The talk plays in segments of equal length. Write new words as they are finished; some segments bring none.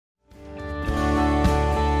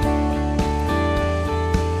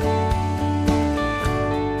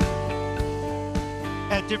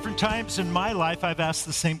different times in my life, I've asked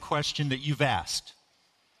the same question that you've asked.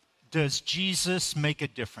 Does Jesus make a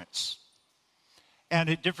difference? And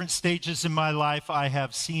at different stages in my life, I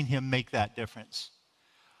have seen him make that difference.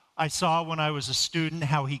 I saw when I was a student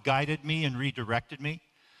how he guided me and redirected me.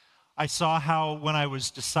 I saw how when I was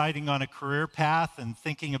deciding on a career path and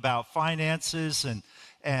thinking about finances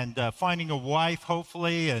and finding a wife,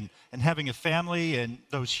 hopefully, and having a family and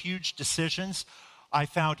those huge decisions, I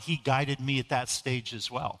found he guided me at that stage as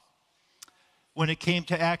well. When it came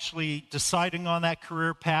to actually deciding on that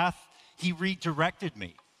career path, he redirected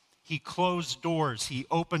me. He closed doors. He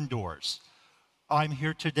opened doors. I'm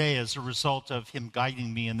here today as a result of him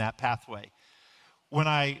guiding me in that pathway. When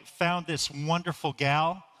I found this wonderful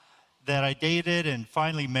gal that I dated and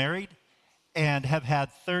finally married and have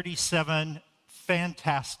had 37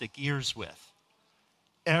 fantastic years with,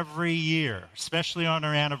 every year, especially on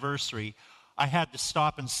our anniversary, I had to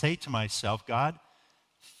stop and say to myself, God,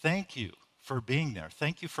 thank you for being there.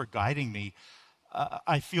 Thank you for guiding me.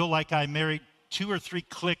 I feel like I married 2 or 3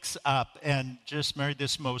 clicks up and just married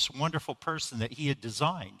this most wonderful person that he had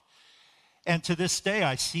designed. And to this day,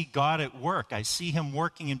 I see God at work. I see him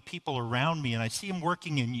working in people around me, and I see him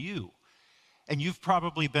working in you. And you've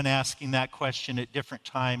probably been asking that question at different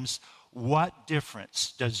times. What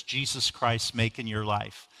difference does Jesus Christ make in your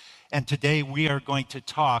life? And today we are going to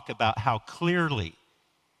talk about how clearly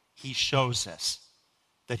he shows us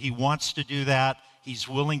that he wants to do that. He's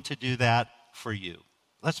willing to do that for you.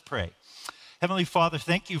 Let's pray. Heavenly Father,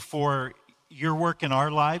 thank you for your work in our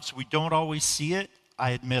lives. We don't always see it.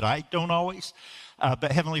 I admit I don't always.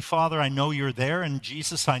 But Heavenly Father, I know you're there. And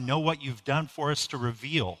Jesus, I know what you've done for us to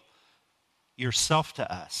reveal yourself to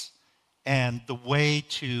us and the way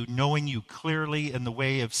to knowing you clearly and the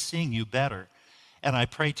way of seeing you better. And I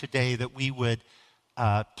pray today that we would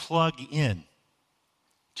plug in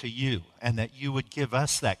to you and that you would give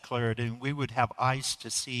us that clarity and we would have eyes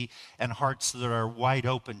to see and hearts that are wide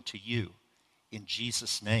open to you. In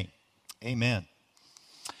Jesus' name, amen.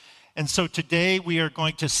 And so today we are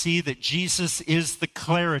going to see that Jesus is the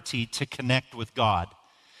clarity to connect with God.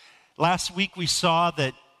 Last week we saw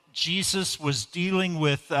that Jesus was dealing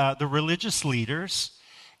with the religious leaders,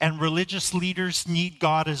 and religious leaders need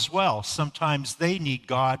God as well. Sometimes they need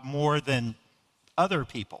God more than other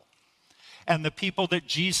people. And the people that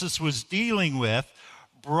Jesus was dealing with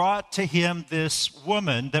brought to him this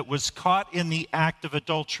woman that was caught in the act of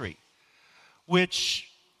adultery, which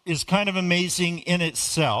is kind of amazing in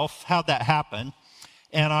itself, how that happened.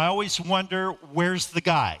 And I always wonder, where's the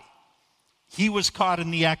guy? He was caught in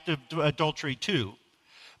the act of adultery too.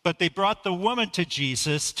 But they brought the woman to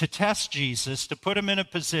Jesus to test Jesus, to put him in a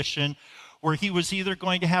position where he was either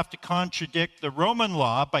going to have to contradict the Roman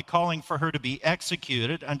law by calling for her to be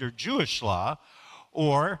executed under Jewish law,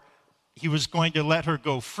 or he was going to let her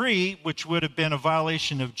go free, which would have been a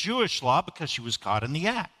violation of Jewish law because she was caught in the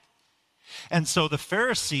act. And so the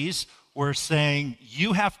Pharisees were saying,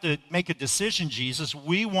 you have to make a decision, Jesus.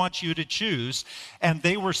 We want you to choose. And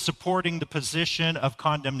they were supporting the position of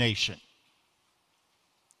condemnation.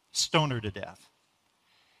 Stone her to death.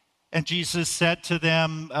 And Jesus said to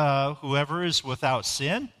them, whoever is without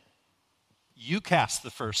sin, you cast the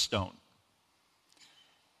first stone.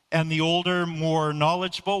 And the older, more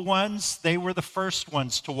knowledgeable ones, they were the first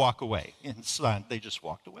ones to walk away. They just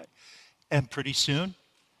walked away. And pretty soon,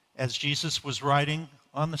 as Jesus was riding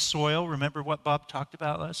on the soil, remember what Bob talked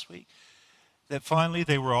about last week? That finally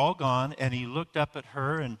they were all gone, and he looked up at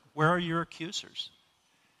her and, where are your accusers?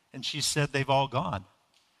 And she said, they've all gone.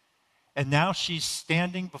 And now she's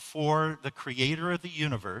standing before the creator of the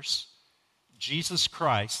universe, Jesus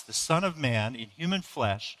Christ, the Son of Man in human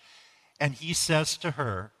flesh, and he says to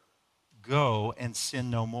her, go and sin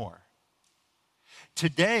no more.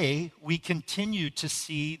 Today, we continue to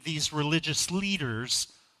see these religious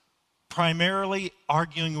leaders primarily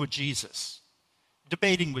arguing with Jesus,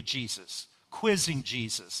 debating with Jesus, quizzing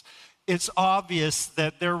Jesus. It's obvious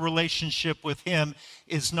that their relationship with him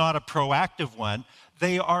is not a proactive one.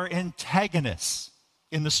 They are antagonists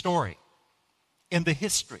in the story, in the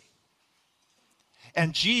history.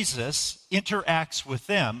 And Jesus interacts with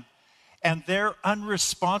them, and their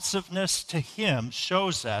unresponsiveness to him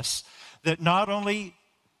shows us that not only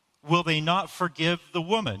will they not forgive the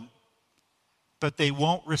woman, but they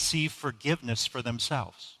won't receive forgiveness for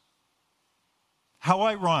themselves. How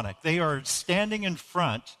ironic. They are standing in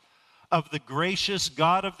front of the gracious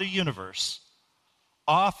God of the universe,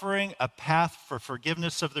 offering a path for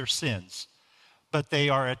forgiveness of their sins, but they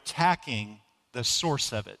are attacking the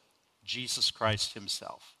source of it, Jesus Christ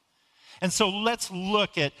himself. And so let's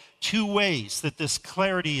look at two ways that this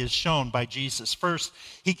clarity is shown by Jesus. First,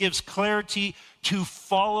 he gives clarity to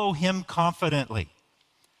follow him confidently.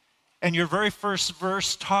 And your very first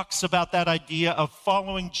verse talks about that idea of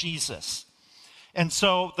following Jesus. And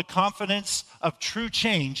so the confidence of true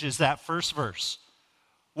change is that first verse.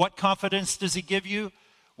 What confidence does he give you?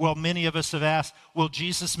 Well, many of us have asked, will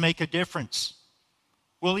Jesus make a difference?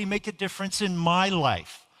 Will he make a difference in my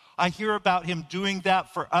life? I hear about him doing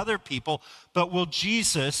that for other people, but will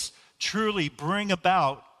Jesus truly bring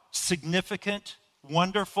about significant,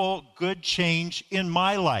 wonderful, good change in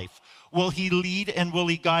my life? Will he lead and will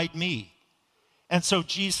he guide me? And so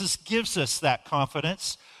Jesus gives us that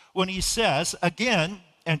confidence when he says, again,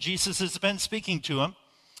 and Jesus has been speaking to him,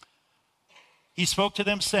 he spoke to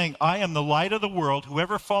them saying, I am the light of the world.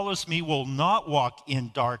 Whoever follows me will not walk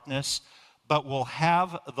in darkness, but will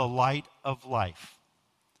have the light of life.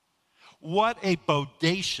 What a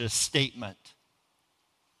bodacious statement,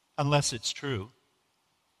 unless it's true.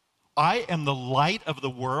 I am the light of the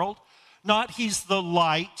world. Not he's the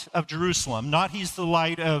light of Jerusalem, not he's the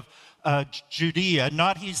light of Judea,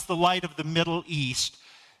 not he's the light of the Middle East,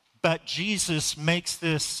 but Jesus makes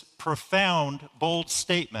this profound, bold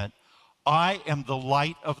statement, I am the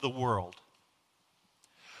light of the world.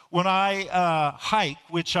 When I hike,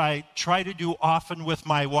 which I try to do often with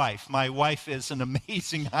my wife is an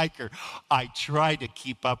amazing hiker. I try to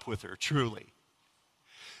keep up with her, truly.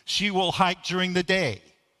 She will hike during the day.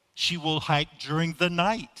 She will hike during the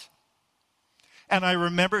night. And I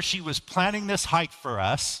remember she was planning this hike for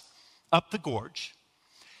us up the gorge.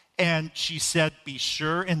 And she said, be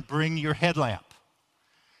sure and bring your headlamp.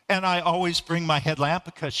 And I always bring my headlamp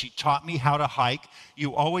because she taught me how to hike.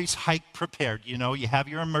 You always hike prepared. You know, you have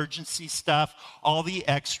your emergency stuff, all the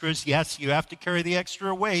extras. Yes, you have to carry the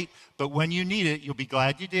extra weight, but when you need it, you'll be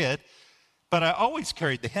glad you did. But I always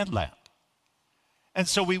carried the headlamp. And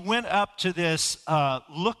so we went up to this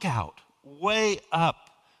lookout way up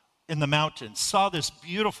in the mountains, saw this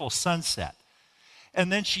beautiful sunset. And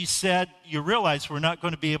then she said, you realize we're not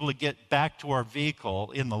going to be able to get back to our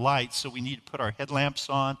vehicle in the light, so we need to put our headlamps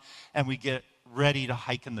on and we get ready to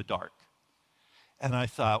hike in the dark. And I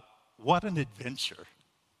thought, what an adventure.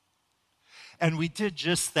 And we did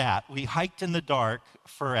just that. We hiked in the dark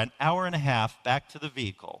for an hour and a half back to the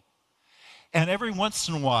vehicle. And every once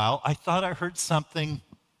in a while, I thought I heard something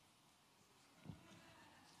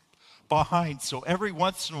behind. So every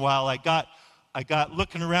once in a while, I got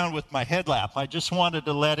looking around with my headlamp. I just wanted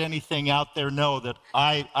to let anything out there know that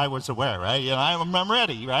I was aware, right? You know, I'm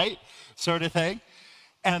ready, right? Sort of thing.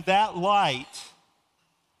 And that light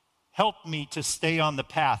helped me to stay on the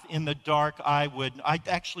path. In the dark, I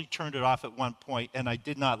actually turned it off at one point, and I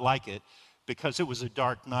did not like it because it was a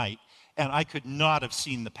dark night, and I could not have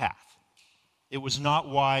seen the path. It was not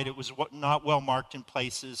wide. It was not well marked in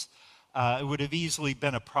places. It would have easily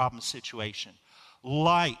been a problem situation.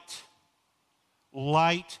 Light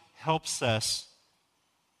helps us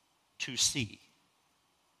to see,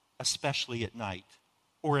 especially at night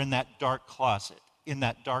or in that dark closet, in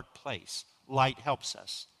that dark place. Light helps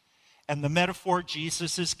us. And the metaphor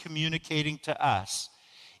Jesus is communicating to us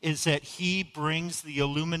is that he brings the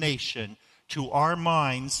illumination to our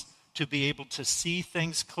minds to be able to see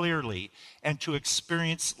things clearly and to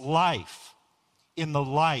experience life in the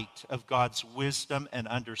light of God's wisdom and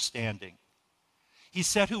understanding. He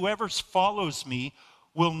said, whoever follows me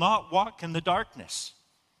will not walk in the darkness.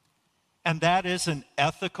 And that is an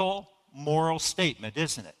ethical, moral statement,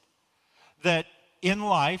 isn't it? That in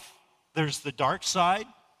life, there's the dark side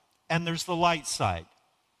and there's the light side.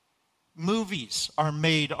 Movies are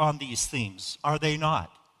made on these themes, are they not?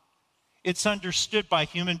 It's understood by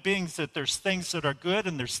human beings that there's things that are good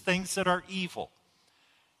and there's things that are evil.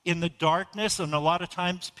 In the darkness, and a lot of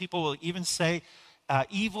times people will even say,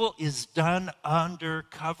 evil is done under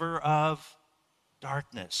cover of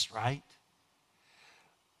darkness, right?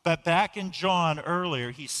 But back in John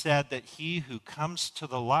earlier, he said that he who comes to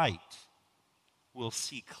the light will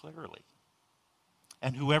see clearly.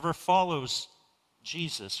 And whoever follows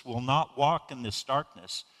Jesus will not walk in this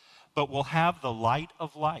darkness, but will have the light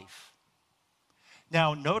of life.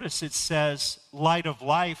 Now, notice it says light of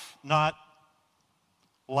life, not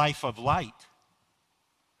life of light.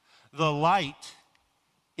 The light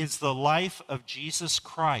is the life of Jesus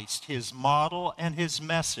Christ, his model and his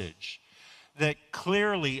message that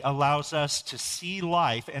clearly allows us to see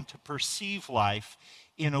life and to perceive life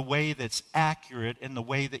in a way that's accurate, in the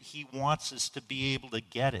way that he wants us to be able to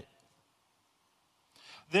get it.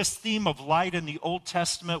 This theme of light in the Old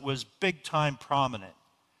Testament was big time prominent.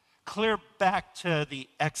 Clear back to the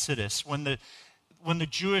Exodus when when the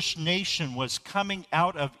Jewish nation was coming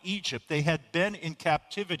out of Egypt, they had been in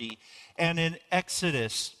captivity. And in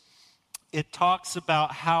Exodus, it talks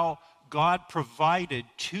about how God provided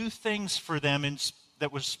two things for them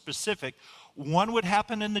that was specific. One would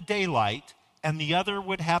happen in the daylight, and the other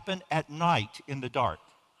would happen at night in the dark.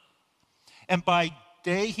 And by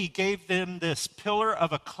day, he gave them this pillar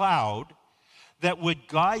of a cloud that would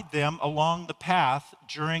guide them along the path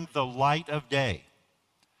during the light of day.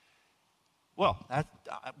 Well,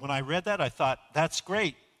 when I read that, I thought, that's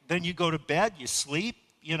great. Then you go to bed, you sleep,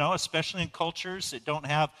 especially in cultures that don't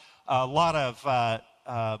have a lot of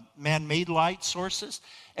man-made light sources,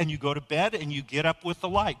 and you go to bed and you get up with the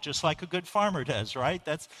light, just like a good farmer does, right?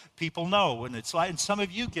 People know when it's light, and some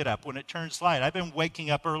of you get up when it turns light. I've been waking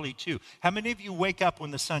up early too. How many of you wake up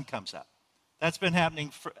when the sun comes up? That's been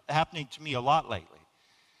happening to me a lot lately.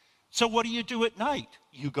 So what do you do at night?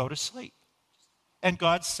 You go to sleep. And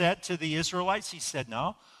God said to the Israelites, he said,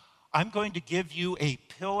 no, I'm going to give you a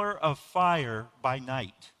pillar of fire by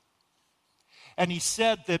night. And he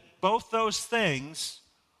said that both those things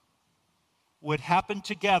would happen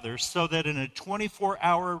together so that in a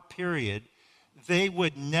 24-hour period, they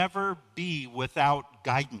would never be without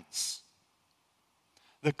guidance.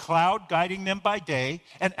 The cloud guiding them by day,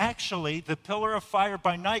 and actually the pillar of fire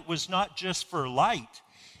by night was not just for light.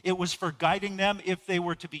 It was for guiding them if they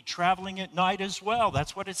were to be traveling at night as well.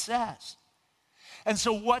 That's what it says. And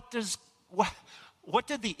so what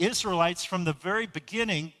did the Israelites from the very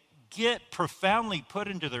beginning get profoundly put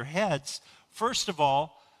into their heads? First of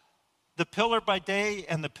all, the pillar by day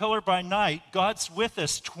and the pillar by night, God's with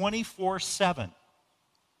us 24/7.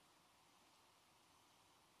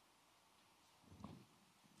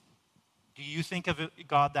 Do you think of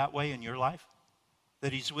God that way in your life?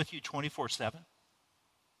 That he's with you 24/7?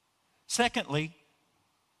 Secondly,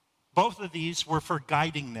 both of these were for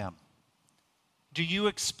guiding them. Do you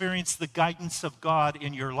experience the guidance of God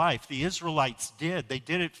in your life? The Israelites did. They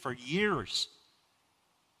did it for years.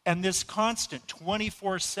 And this constant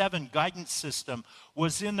 24/7 guidance system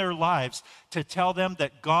was in their lives to tell them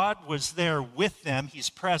that God was there with them. He's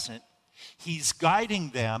present. He's guiding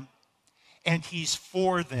them, and he's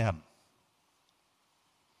for them.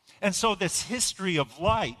 And so this history of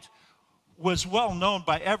light was well known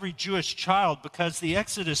by every Jewish child because the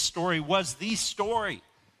Exodus story was the story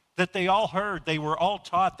that they all heard. They were all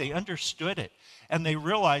taught. They understood it. And they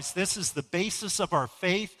realized this is the basis of our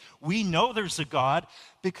faith. We know there's a God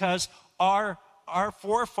because our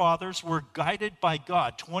forefathers were guided by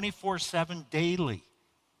God 24/7 daily.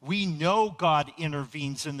 We know God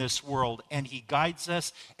intervenes in this world, and he guides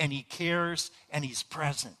us, and he cares, and he's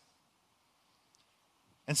present.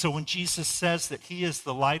 And so when Jesus says that he is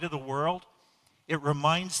the light of the world, it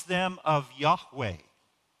reminds them of Yahweh,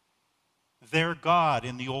 their God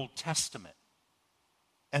in the Old Testament.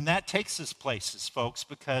 And that takes us places, folks,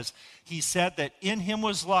 because he said that in him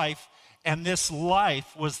was life, and this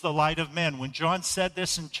life was the light of men. When John said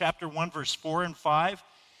this in chapter 1, verse 4 and 5,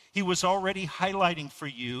 he was already highlighting for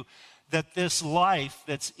you that this life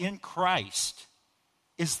that's in Christ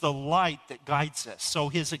is the light that guides us. So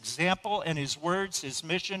his example and his words, his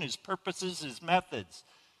mission, his purposes, his methods,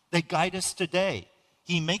 they guide us today.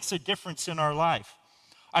 He makes a difference in our life.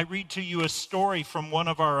 I read to you a story from one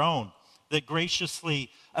of our own that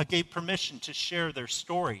graciously gave permission to share their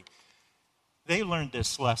story. They learned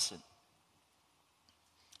this lesson.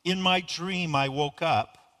 In my dream, I woke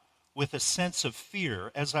up with a sense of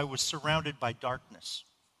fear as I was surrounded by darkness.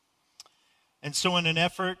 And so in an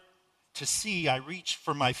effort to see, I reached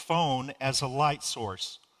for my phone as a light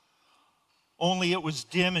source. Only it was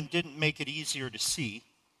dim and didn't make it easier to see.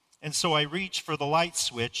 And so I reached for the light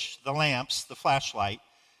switch, the lamps, the flashlight.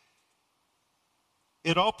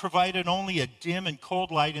 It all provided only a dim and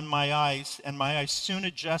cold light in my eyes, and my eyes soon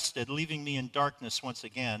adjusted, leaving me in darkness once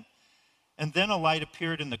again. And then a light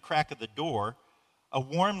appeared in the crack of the door, a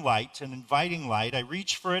warm light, an inviting light. I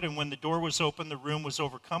reached for it, and when the door was open, the room was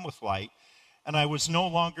overcome with light, and I was no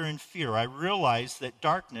longer in fear. I realized that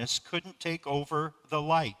darkness couldn't take over the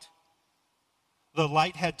light. The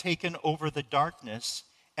light had taken over the darkness,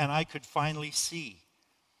 and I could finally see.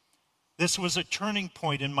 This was a turning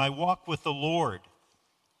point in my walk with the Lord.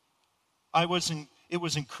 It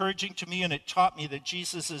was encouraging to me, and it taught me that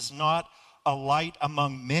Jesus is not a light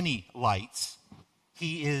among many lights.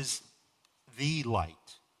 He is the light.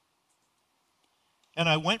 And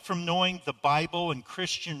I went from knowing the Bible and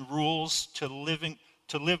Christian rules to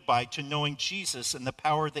live by to knowing Jesus and the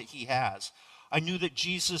power that he has. I knew that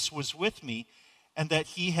Jesus was with me and that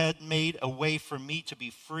he had made a way for me to be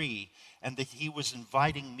free and that he was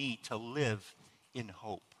inviting me to live in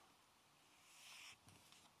hope.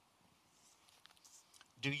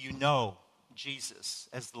 Do you know Jesus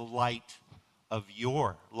as the light of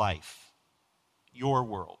your life, your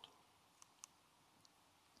world?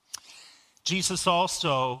 Jesus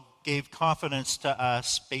also gave confidence to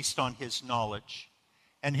us based on his knowledge.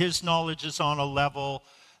 And his knowledge is on a level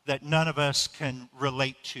that none of us can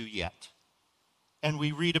relate to yet. And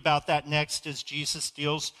we read about that next as Jesus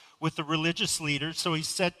deals with the religious leaders. So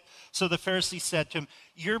the Pharisee said to him,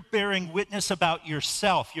 "You're bearing witness about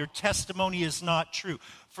yourself. Your testimony is not true."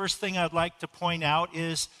 First thing I'd like to point out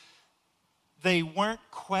is they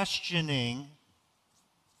weren't questioning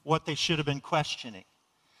what they should have been questioning,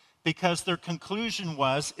 because their conclusion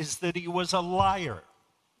is that he was a liar,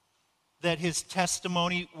 that his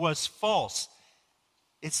testimony was false.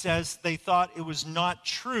 It says they thought it was not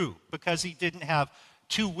true because he didn't have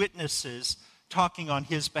two witnesses talking on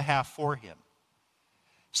his behalf for him.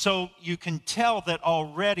 So you can tell that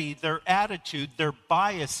already their attitude, their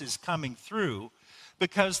bias is coming through,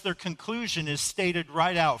 because their conclusion is stated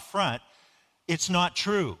right out front. It's not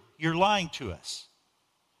true. You're lying to us.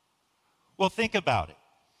 Well, think about it.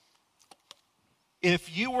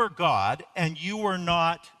 If you were God and you were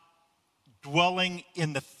not dwelling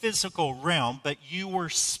in the physical realm, but you were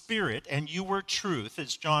spirit and you were truth,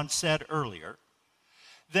 as John said earlier,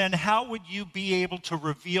 then how would you be able to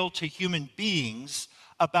reveal to human beings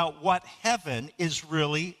about what heaven is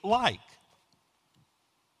really like?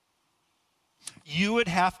 You would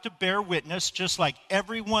have to bear witness, just like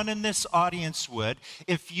everyone in this audience would.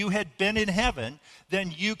 If you had been in heaven,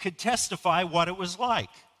 then you could testify what it was like.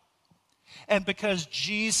 And because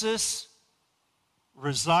Jesus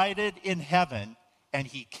resided in heaven and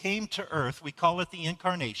he came to earth, we call it the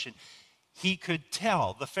incarnation, he could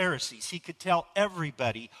tell the Pharisees, he could tell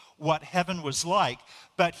everybody what heaven was like,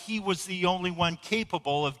 but he was the only one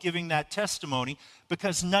capable of giving that testimony,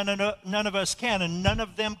 because none of us can, and none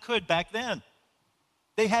of them could back then.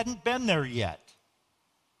 They hadn't been there yet.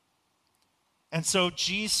 And so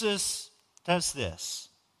Jesus does this.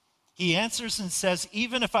 He answers and says,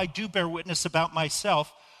 "Even if I do bear witness about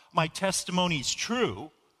myself, my testimony is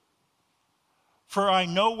true, for I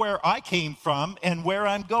know where I came from and where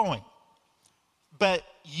I'm going. But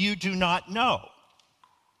you do not know."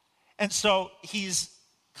 And so he's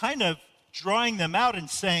kind of drawing them out and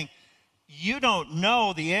saying, you don't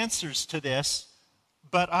know the answers to this,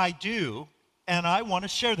 but I do, and I want to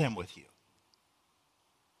share them with you.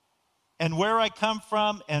 And where I come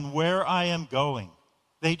from and where I am going,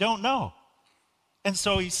 they don't know. And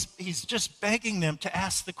so he's just begging them to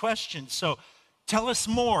ask the question. So tell us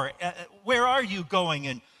more. Where are you going?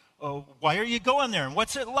 And why are you going there? And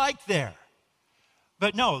what's it like there?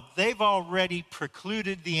 But no, they've already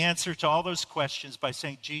precluded the answer to all those questions by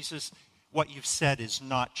saying, "Jesus, what you've said is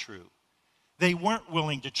not true." They weren't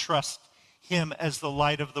willing to trust him as the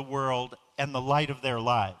light of the world and the light of their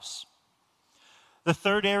lives. The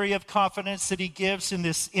third area of confidence that he gives in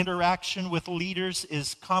this interaction with leaders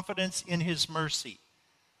is confidence in his mercy.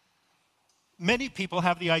 Many people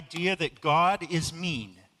have the idea that God is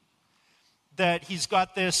mean, that he's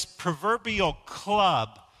got this proverbial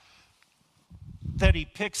club that he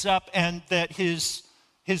picks up, and that his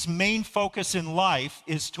main focus in life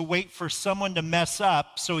is to wait for someone to mess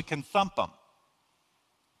up so he can thump them.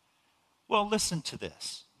 Well, listen to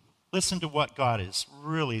this. Listen to what God is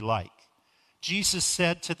really like. Jesus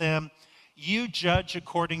said to them, "You judge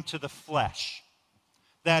according to the flesh."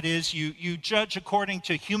 That is, you judge according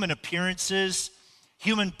to human appearances,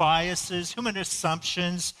 human biases, human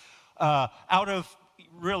assumptions, out of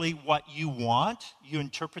really what you want. You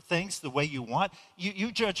interpret things the way you want.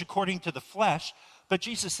 You judge according to the flesh. But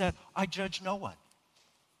Jesus said, "I judge no one."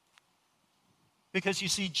 Because you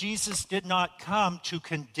see, Jesus did not come to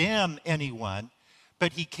condemn anyone,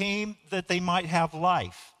 but he came that they might have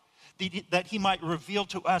life, that he might reveal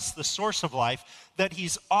to us the source of life, that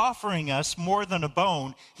he's offering us more than a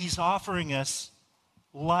bone. He's offering us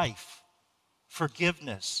life,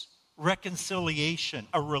 forgiveness, reconciliation,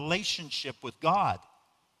 a relationship with God.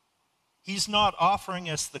 He's not offering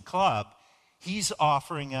us the club. He's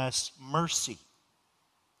offering us mercy.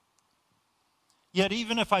 Yet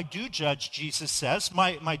even if I do judge, Jesus says,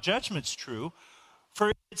 my judgment's true,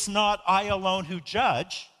 for it's not I alone who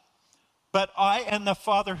judge, but I and the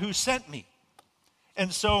Father who sent me.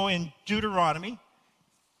 And so in Deuteronomy,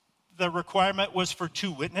 the requirement was for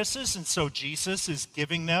 2 witnesses, and so Jesus is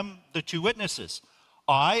giving them the 2 witnesses.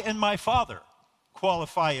 I and my Father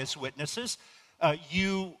qualify as witnesses.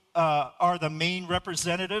 You are the main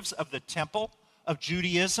representatives of the temple of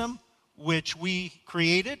Judaism, which we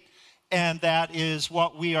created, And that is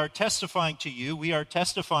what we are testifying to you. We are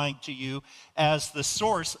testifying to you as the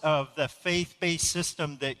source of the faith-based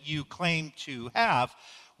system that you claim to have.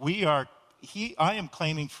 I am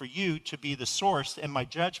claiming for you to be the source, and my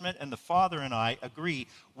judgment and the Father and I agree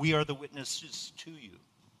we are the witnesses to you.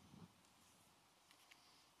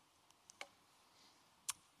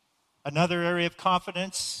 Another area of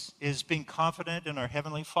confidence is being confident in our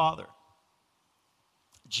Heavenly Father.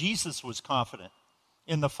 Jesus was confident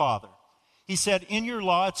in the Father. He said, in your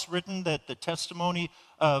law it's written that the testimony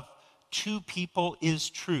of two people is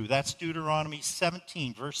true. That's Deuteronomy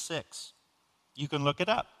 17, verse 6. You can look it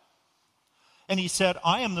up. And he said,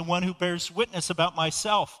 I am the one who bears witness about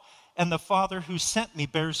myself, and the Father who sent me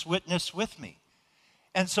bears witness with me.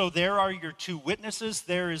 And so there are your two witnesses.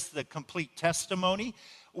 There is the complete testimony.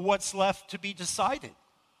 What's left to be decided?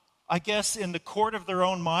 I guess in the court of their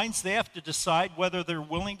own minds, they have to decide whether they're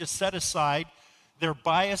willing to set aside their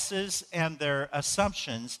biases and their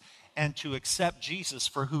assumptions and to accept Jesus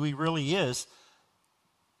for who he really is,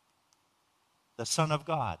 the Son of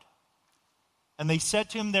God. And they said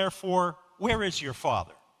to him, therefore, where is your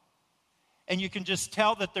Father? And you can just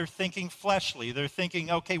tell that they're thinking fleshly. They're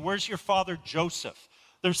thinking, okay, where's your father Joseph?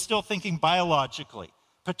 They're still thinking biologically,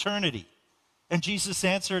 paternity. And Jesus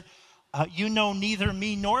answered, you know neither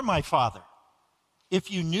me nor my Father.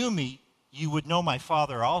 If you knew me, you would know my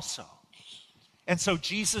Father also. And so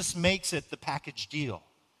Jesus makes it the package deal.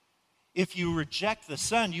 If you reject the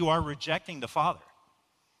Son, you are rejecting the Father.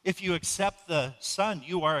 If you accept the Son,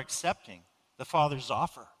 you are accepting the Father's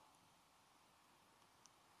offer.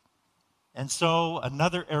 And so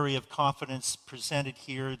another area of confidence presented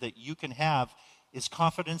here that you can have is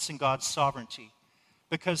confidence in God's sovereignty.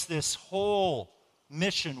 Because this whole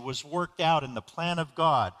mission was worked out in the plan of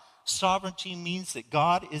God. Sovereignty means that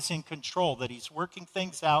God is in control, that he's working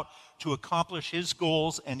things out to accomplish his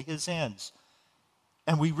goals and his ends.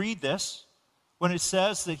 And we read this when it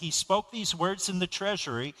says that he spoke these words in the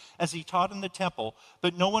treasury as he taught in the temple,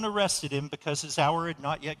 but no one arrested him because his hour had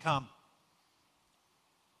not yet come.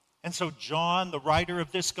 And so John, the writer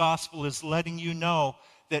of this gospel, is letting you know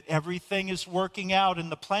that everything is working out in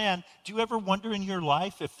the plan. Do you ever wonder in your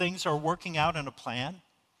life if things are working out in a plan?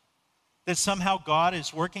 That somehow God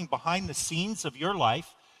is working behind the scenes of your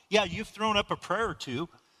life? Yeah, you've thrown up a prayer or two,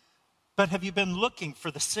 but have you been looking for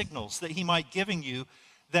the signals that he might giving you,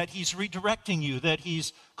 that he's redirecting you, that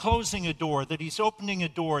he's closing a door, that he's opening a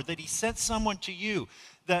door, that he sent someone to you,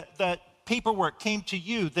 that paperwork came to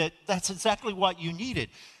you, that's exactly what you needed?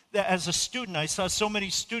 That as a student, I saw so many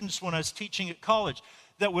students when I was teaching at college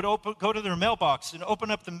that would go to their mailbox and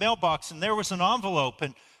open up the mailbox, and there was an envelope,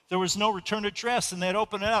 and there was no return address, and they'd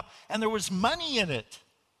open it up, and there was money in it.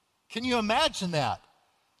 Can you imagine that?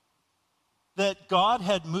 That God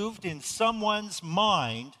had moved in someone's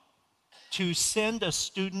mind to send a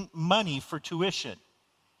student money for tuition.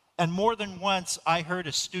 And more than once, I heard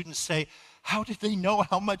a student say, how did they know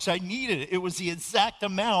how much I needed? It was the exact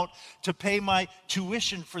amount to pay my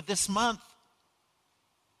tuition for this month.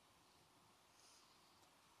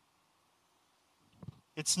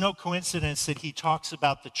 It's no coincidence that he talks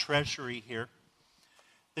about the treasury here.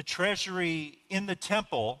 The treasury in the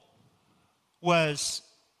temple was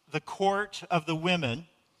the court of the women,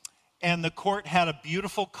 and the court had a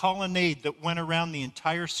beautiful colonnade that went around the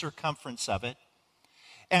entire circumference of it.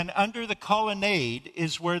 And under the colonnade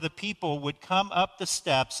is where the people would come up the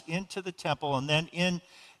steps into the temple and then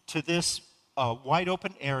into this wide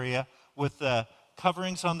open area with the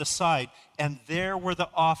coverings on the side, and there were the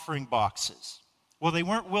offering boxes. Well, they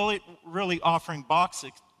weren't really offering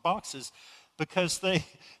boxes because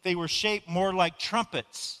they were shaped more like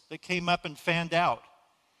trumpets that came up and fanned out.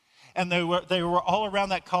 And they were all around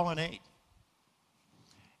that colonnade.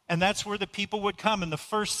 And that's where the people would come. And the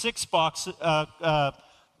first 6 boxes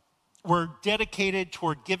were dedicated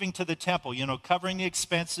toward giving to the temple, covering the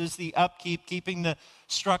expenses, the upkeep, keeping the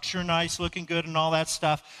structure nice, looking good, and all that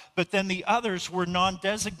stuff. But then the others were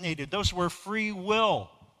non-designated. Those were free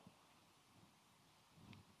will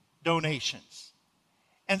donations.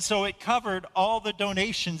 And so it covered all the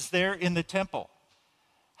donations there in the temple.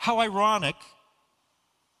 How ironic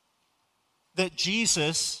that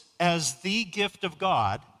Jesus, as the gift of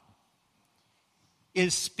God,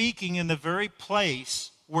 is speaking in the very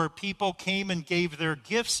place where people came and gave their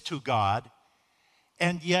gifts to God,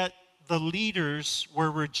 and yet the leaders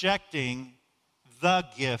were rejecting the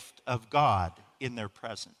gift of God in their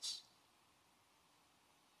presence.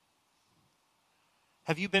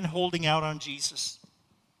 Have you been holding out on Jesus?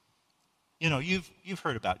 You've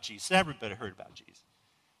heard about Jesus. Everybody heard about Jesus.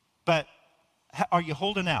 But are you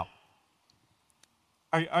holding out?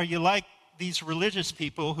 Are you like these religious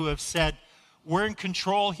people who have said, we're in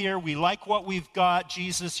control here. We like what we've got.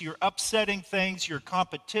 Jesus, you're upsetting things. You're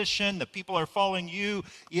competition. The people are following you.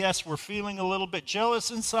 Yes, we're feeling a little bit jealous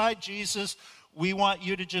inside. Jesus, we want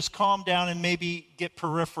you to just calm down and maybe get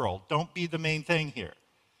peripheral. Don't be the main thing here.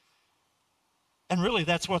 And really,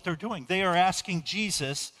 that's what they're doing. They are asking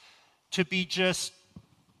Jesus to be just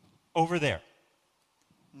over there.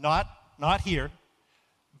 Not here,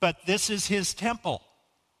 but this is his temple.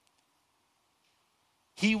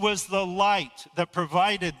 He was the light that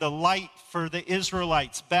provided the light for the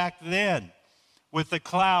Israelites back then with the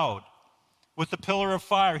cloud, with the pillar of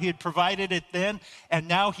fire. He had provided it then, and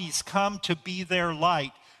now he's come to be their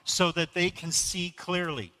light so that they can see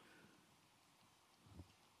clearly.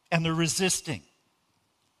 And they're resisting.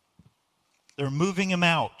 They're moving him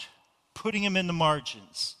out, putting him in the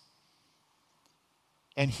margins.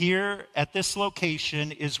 And here at this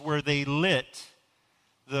location is where they lit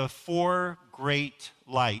the 4 great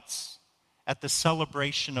lights at the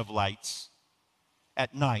celebration of lights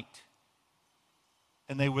at night.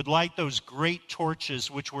 And they would light those great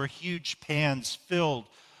torches, which were huge pans filled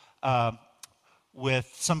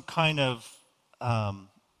with some kind of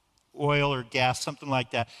oil or gas, something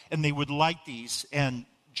like that. And they would light these. And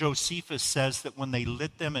Josephus says that when they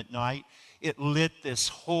lit them at night, it lit this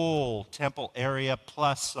whole temple area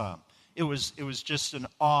plus some. It was just an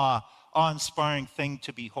awe-inspiring thing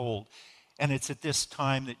to behold. And it's at this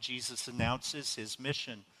time that Jesus announces his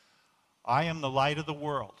mission. I am the light of the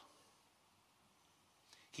world.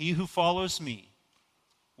 He who follows me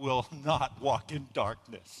will not walk in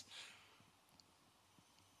darkness.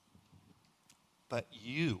 But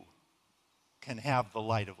you can have the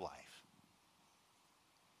light of life.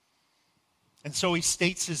 And so he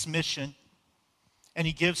states his mission, and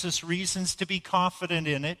he gives us reasons to be confident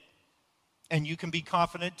in it. And you can be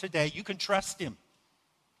confident today. You can trust him.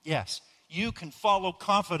 Yes, you can follow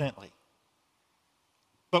confidently.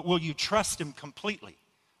 But will you trust him completely?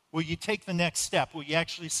 Will you take the next step? Will you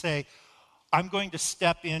actually say, I'm going to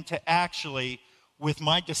step into actually, with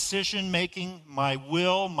my decision making, my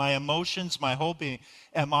will, my emotions, my whole being,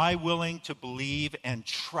 am I willing to believe and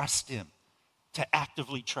trust him, to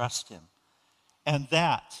actively trust him? And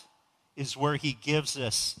that is where he gives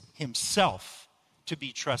us himself to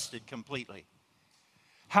be trusted completely.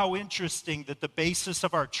 How interesting that the basis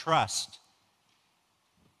of our trust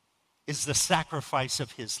is the sacrifice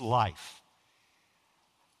of his life.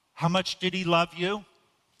 How much did he love you?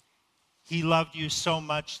 He loved you so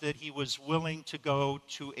much that he was willing to go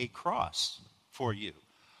to a cross for you.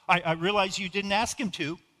 I realize you didn't ask him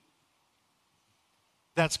to.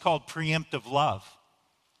 That's called preemptive love.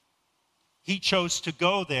 He chose to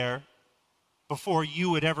go there before you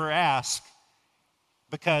would ever ask,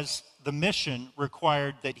 because the mission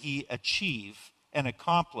required that he achieve and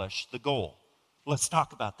accomplish the goal. Let's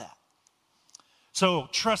talk about that. So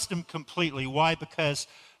trust him completely. Why? Because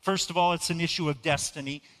first of all, it's an issue of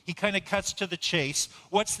destiny. He kind of cuts to the chase.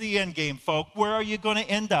 What's the end game, folk? Where are you going to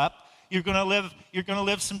end up? You're going to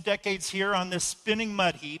live some decades here on this spinning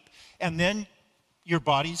mud heap, and then your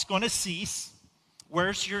body's going to cease.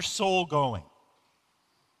 Where's your soul going?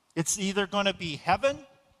 It's either going to be heaven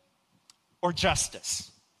or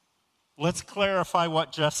justice. Let's clarify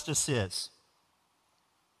what justice is.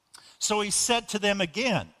 So he said to them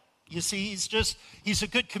again, you see, he's a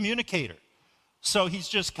good communicator. So he's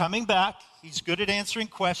just coming back. He's good at answering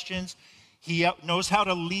questions. He knows how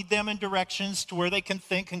to lead them in directions to where they can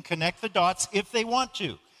think and connect the dots if they want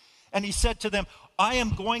to. And he said to them, I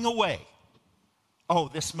am going away. Oh,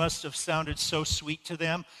 this must have sounded so sweet to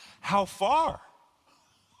them. How far?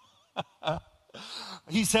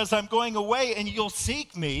 He says, I'm going away, and you'll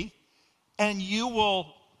seek me, and you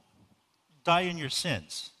will die in your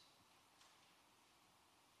sins.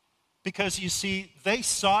 Because you see, they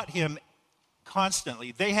sought him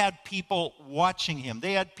constantly. They had people watching him.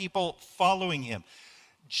 They had people following him.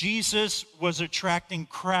 Jesus was attracting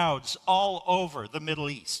crowds all over the Middle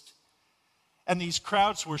East. And these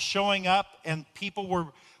crowds were showing up, and people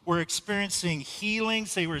were experiencing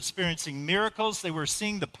healings. They were experiencing miracles. They were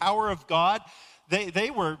seeing the power of God. They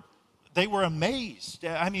were amazed.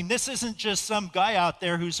 I mean, this isn't just some guy out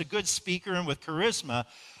there who's a good speaker and with charisma.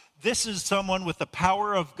 This is someone with the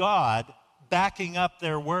power of God backing up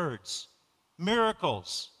their words.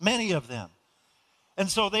 Miracles, many of them. And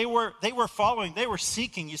so they were following, they were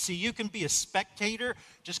seeking. You see, you can be a spectator,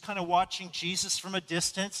 just kind of watching Jesus from a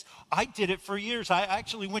distance. I did it for years. I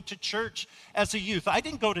actually went to church as a youth. I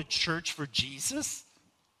didn't go to church for Jesus.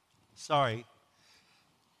 Sorry.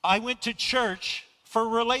 I went to church for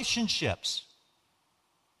relationships.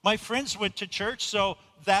 My friends went to church, so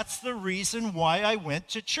that's the reason why I went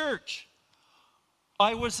to church.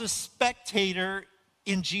 I was a spectator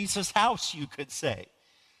in Jesus' house, you could say.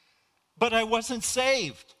 But I wasn't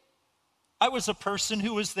saved. I was a person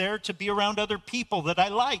who was there to be around other people that I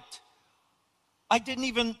liked.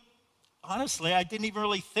 Honestly, I didn't even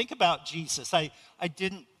really think about Jesus. I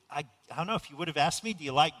don't know if you would have asked me, do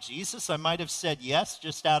you like Jesus? I might have said yes,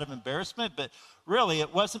 just out of embarrassment, but really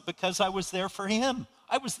it wasn't because I was there for him.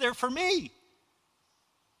 I was there for me.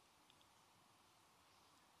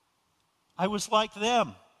 I was like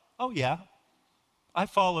them. Oh yeah, I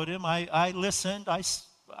followed him. I listened. I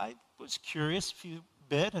was curious a few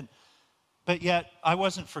bit, but yet I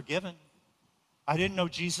wasn't forgiven. I didn't know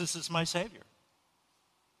Jesus as my Savior.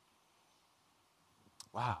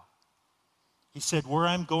 Wow. He said, where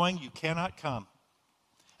I'm going, you cannot come.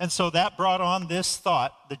 And so that brought on this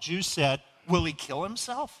thought. The Jews said, will he kill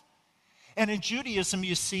himself? And in Judaism,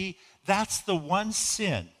 you see, that's the one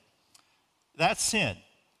sin. That sin,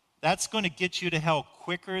 that's going to get you to hell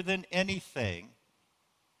quicker than anything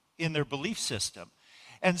in their belief system.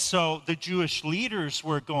 And so the Jewish leaders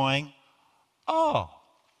were going, oh,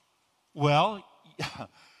 well,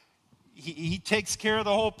 he takes care of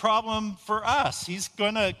the whole problem for us. He's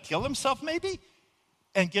going to kill himself maybe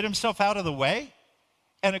and get himself out of the way.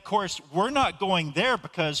 And of course, we're not going there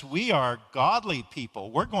because we are godly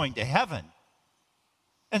people. We're going to heaven.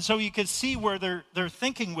 And so you could see where their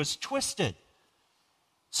thinking was twisted,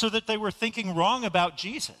 so that they were thinking wrong about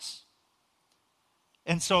Jesus.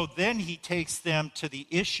 And so then he takes them to the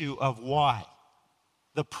issue of why.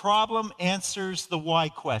 The problem answers the why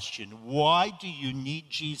question. Why do you need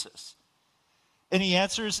Jesus? And he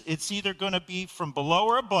answers, it's either going to be from below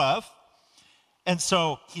or above. And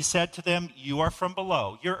so he said to them, you are from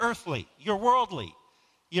below. You're earthly. You're worldly.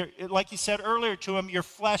 You're, like he said earlier to him, you're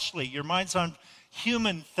fleshly. Your mind's on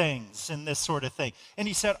human things and this sort of thing. And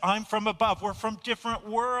he said, I'm from above. We're from different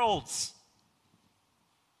worlds.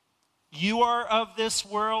 You are of this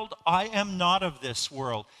world. I am not of this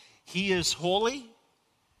world. He is holy,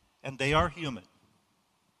 and they are human.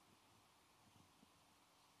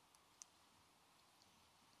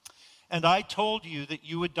 And I told you that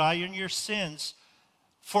you would die in your sins,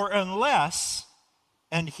 for unless,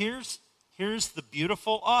 and here's the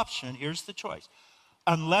beautiful option, here's the choice.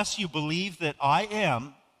 Unless you believe that I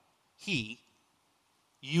am he,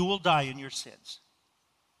 you will die in your sins.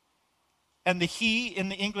 And the he in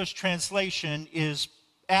the English translation is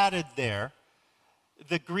added there.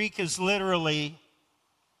 The Greek is literally,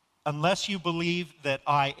 unless you believe that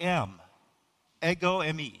I am, ego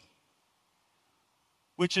eimi,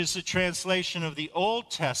 which is a translation of the Old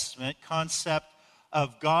Testament concept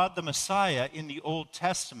of God the Messiah in the Old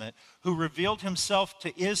Testament, who revealed himself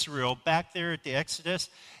to Israel back there at the Exodus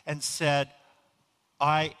and said,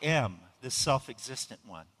 I am the self-existent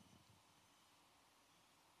one.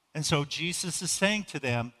 And so Jesus is saying to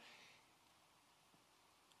them,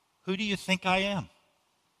 who do you think I am?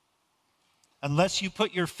 Unless you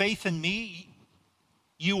put your faith in me,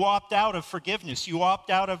 you opt out of forgiveness. You opt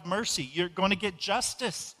out of mercy. You're going to get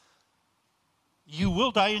justice. You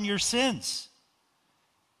will die in your sins.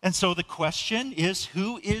 And so the question is,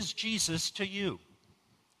 who is Jesus to you?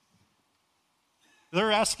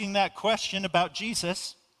 They're asking that question about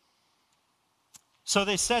Jesus. So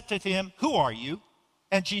they said to him, who are you?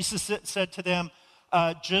 And Jesus said to them,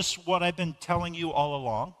 just what I've been telling you all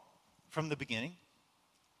along from the beginning.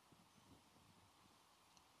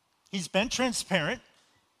 He's been transparent.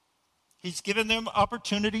 He's given them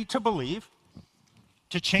opportunity to believe,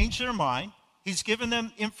 to change their mind. He's given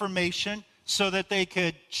them information so that they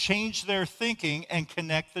could change their thinking and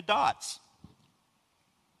connect the dots.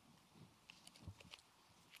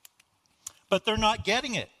 But they're not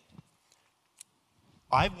getting it.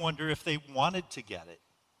 I wonder if they wanted to get it.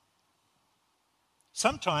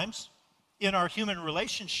 Sometimes in our human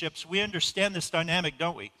relationships, we understand this dynamic,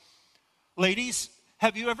 don't we? Ladies,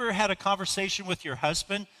 have you ever had a conversation with your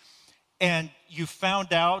husband and you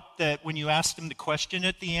found out that when you asked him the question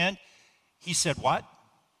at the end, he said, what?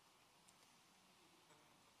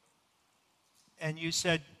 And you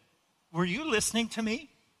said, were you listening to me?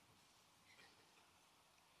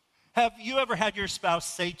 Have you ever had your spouse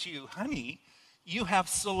say to you, honey, you have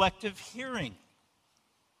selective hearing?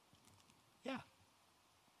 Yeah.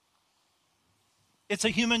 It's a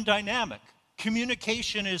human dynamic.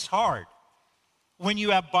 Communication is hard. When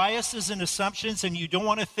you have biases and assumptions and you don't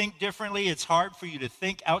want to think differently, it's hard for you to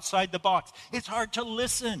think outside the box. It's hard to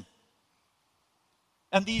listen.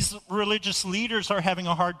 And these religious leaders are having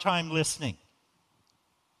a hard time listening.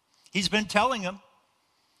 He's been telling them.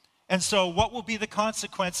 And so what will be the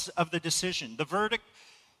consequence of the decision? The verdict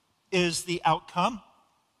is the outcome.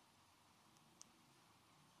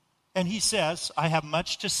 And he says, I have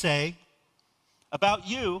much to say about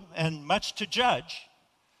you and much to judge,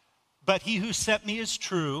 but he who sent me is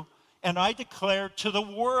true, and I declare to the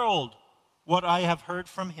world what I have heard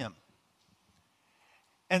from him.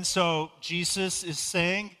 And so Jesus is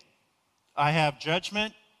saying, I have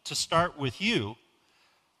judgment to start with you,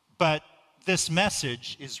 but this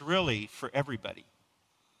message is really for everybody.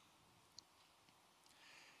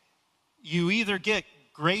 You either get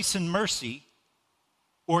grace and mercy,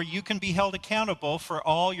 or you can be held accountable for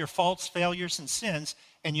all your faults, failures, and sins,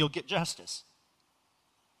 and you'll get justice.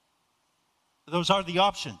 Those are the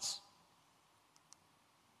options.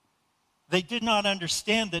 They did not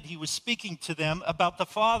understand that he was speaking to them about the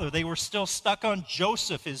Father. They were still stuck on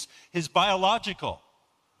Joseph, his biological.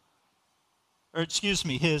 Or excuse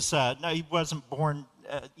me, no, he wasn't born,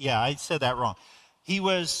 I said that wrong. He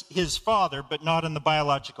was his father, but not in the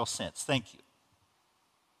biological sense. Thank you.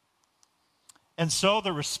 And so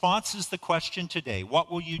the response is the question today. What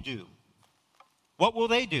will you do? What will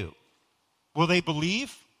they do? Will they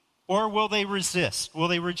believe or will they resist? Will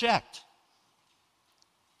they reject?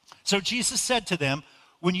 So Jesus said to them,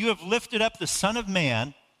 when you have lifted up the Son of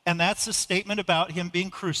Man, and that's a statement about him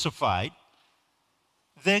being crucified,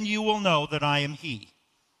 then you will know that I am he.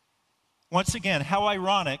 Once again, how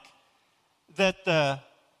ironic that the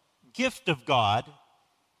gift of God,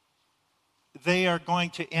 they are going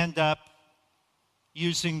to end up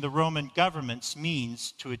using the Roman government's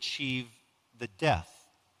means to achieve the death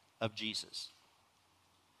of Jesus.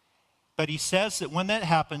 But he says that when that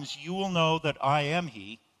happens, you will know that I am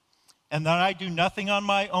he, and that I do nothing on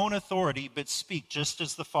my own authority, but speak just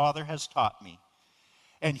as the Father has taught me.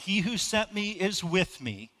 And he who sent me is with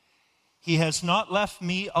me. He has not left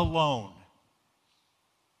me alone.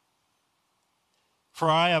 For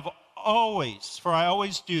I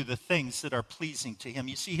always do the things that are pleasing to him.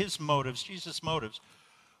 You see, his motives, Jesus' motives,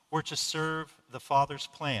 were to serve the Father's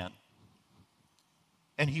plan.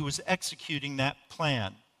 And he was executing that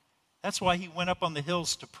plan. That's why he went up on the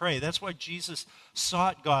hills to pray. That's why Jesus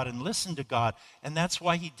sought God and listened to God. And that's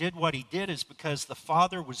why he did what he did, is because the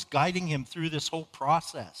Father was guiding him through this whole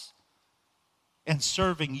process and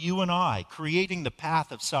serving you and I, creating the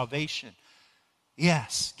path of salvation.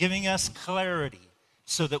 Yes, giving us clarity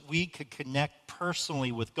so that we could connect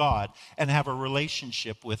personally with God and have a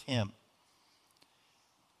relationship with him.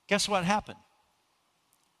 Guess what happened?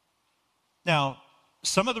 Now,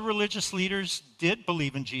 some of the religious leaders did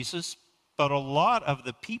believe in Jesus, but a lot of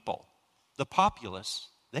the people, the populace,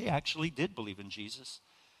 they actually did believe in Jesus.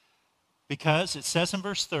 Because it says in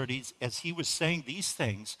verse 30, as he was saying these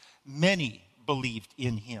things, many believed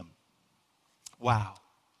in him. Wow.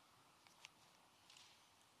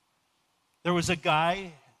 There was a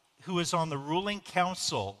guy who was on the ruling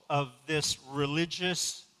council of this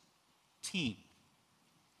religious team.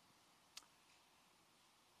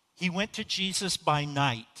 He went to Jesus by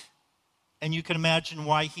night, and you can imagine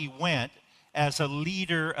why he went as a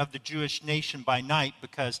leader of the Jewish nation by night,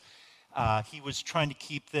 because he was trying to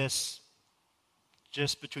keep this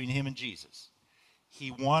just between him and Jesus.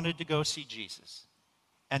 He wanted to go see Jesus,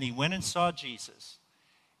 and he went and saw Jesus,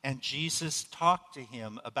 and Jesus talked to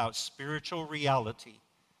him about spiritual reality,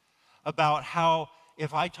 about how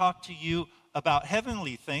if I talk to you about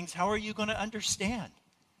heavenly things, how are you going to understand?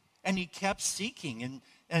 And he kept seeking,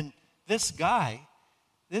 and this guy,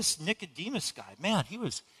 this Nicodemus guy, man, he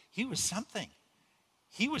was something.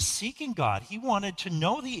 He was seeking God. He wanted to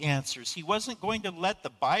know the answers. He wasn't going to let the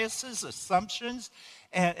biases, assumptions,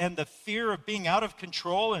 and the fear of being out of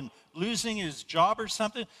control and losing his job or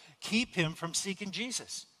something keep him from seeking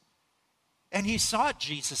Jesus. And he sought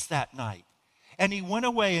Jesus that night. And he went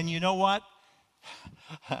away, and you know what?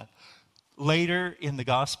 Later in the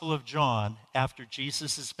Gospel of John, after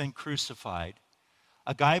Jesus has been crucified,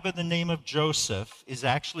 a guy by the name of Joseph is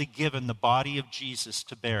actually given the body of Jesus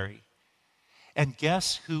to bury. And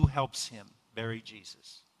guess who helps him bury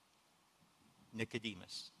Jesus?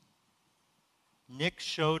 Nicodemus. Nick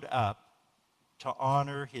showed up to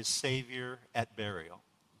honor his Savior at burial.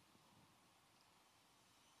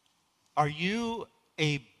 Are you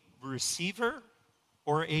a receiver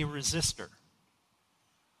or a resistor?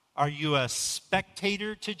 Are you a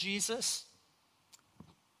spectator to Jesus,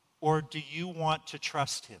 or do you want to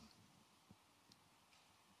trust him?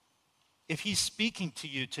 If he's speaking to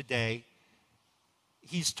you today,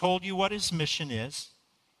 he's told you what his mission is.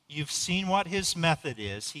 You've seen what his method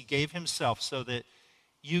is. He gave himself so that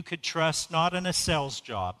you could trust not in a sales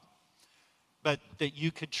job, but that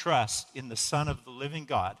you could trust in the Son of the living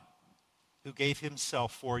God who gave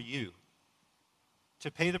himself for you to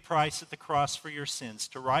pay the price at the cross for your sins,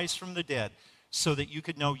 to rise from the dead so that you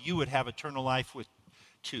could know you would have eternal life with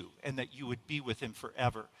to, and that you would be with him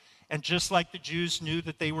forever. And just like the Jews knew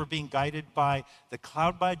that they were being guided by the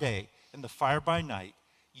cloud by day and the fire by night,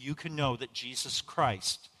 you can know that Jesus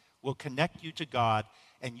Christ will connect you to God,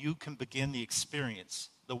 and you can begin the experience,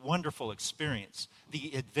 the wonderful experience,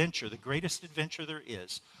 the adventure, the greatest adventure there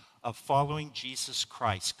is, of following Jesus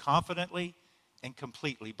Christ confidently and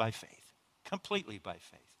completely by faith. Completely by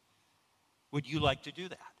faith. Would you like to do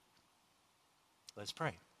that? Let's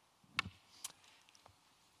pray.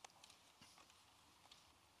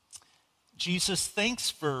 Jesus, thanks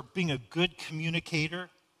for being a good communicator.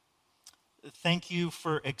 Thank you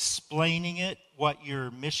for explaining it, what your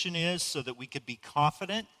mission is, so that we could be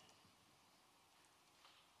confident,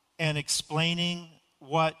 and explaining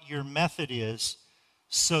what your method is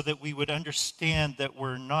so that we would understand that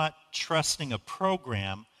we're not trusting a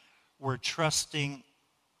program, we're trusting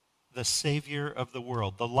the Savior of the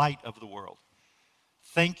world, the light of the world.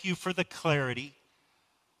 Thank you for the clarity.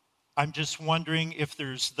 I'm just wondering if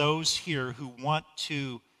there's those here who want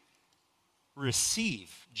to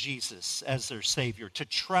receive Jesus as their Savior, to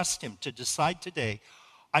trust him, to decide today,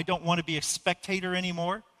 I don't want to be a spectator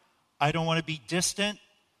anymore. I don't want to be distant.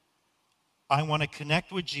 I want to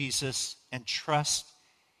connect with Jesus and trust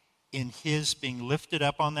in his being lifted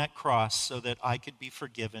up on that cross so that I could be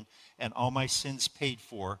forgiven and all my sins paid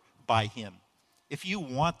for by him. If you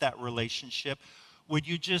want that relationship, would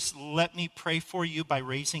you just let me pray for you by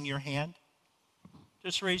raising your hand?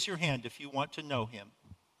 Just raise your hand if you want to know him.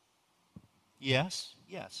 Yes,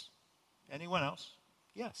 yes. Anyone else?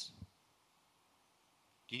 Yes.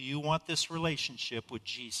 Do you want this relationship with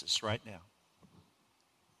Jesus right now?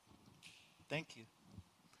 Thank you.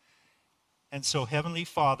 And so, Heavenly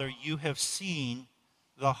Father, you have seen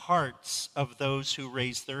the hearts of those who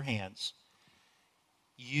raise their hands.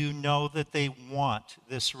 You know that they want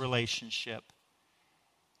this relationship.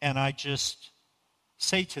 And I just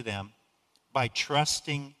say to them, by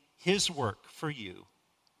trusting his work for you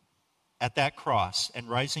at that cross and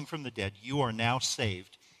rising from the dead, you are now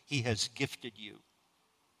saved. He has gifted you.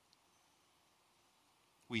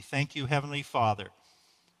 We thank you, Heavenly Father,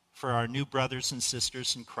 for our new brothers and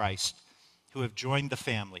sisters in Christ who have joined the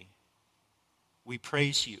family. We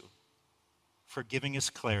praise you for giving us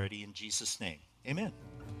clarity in Jesus' name. Amen.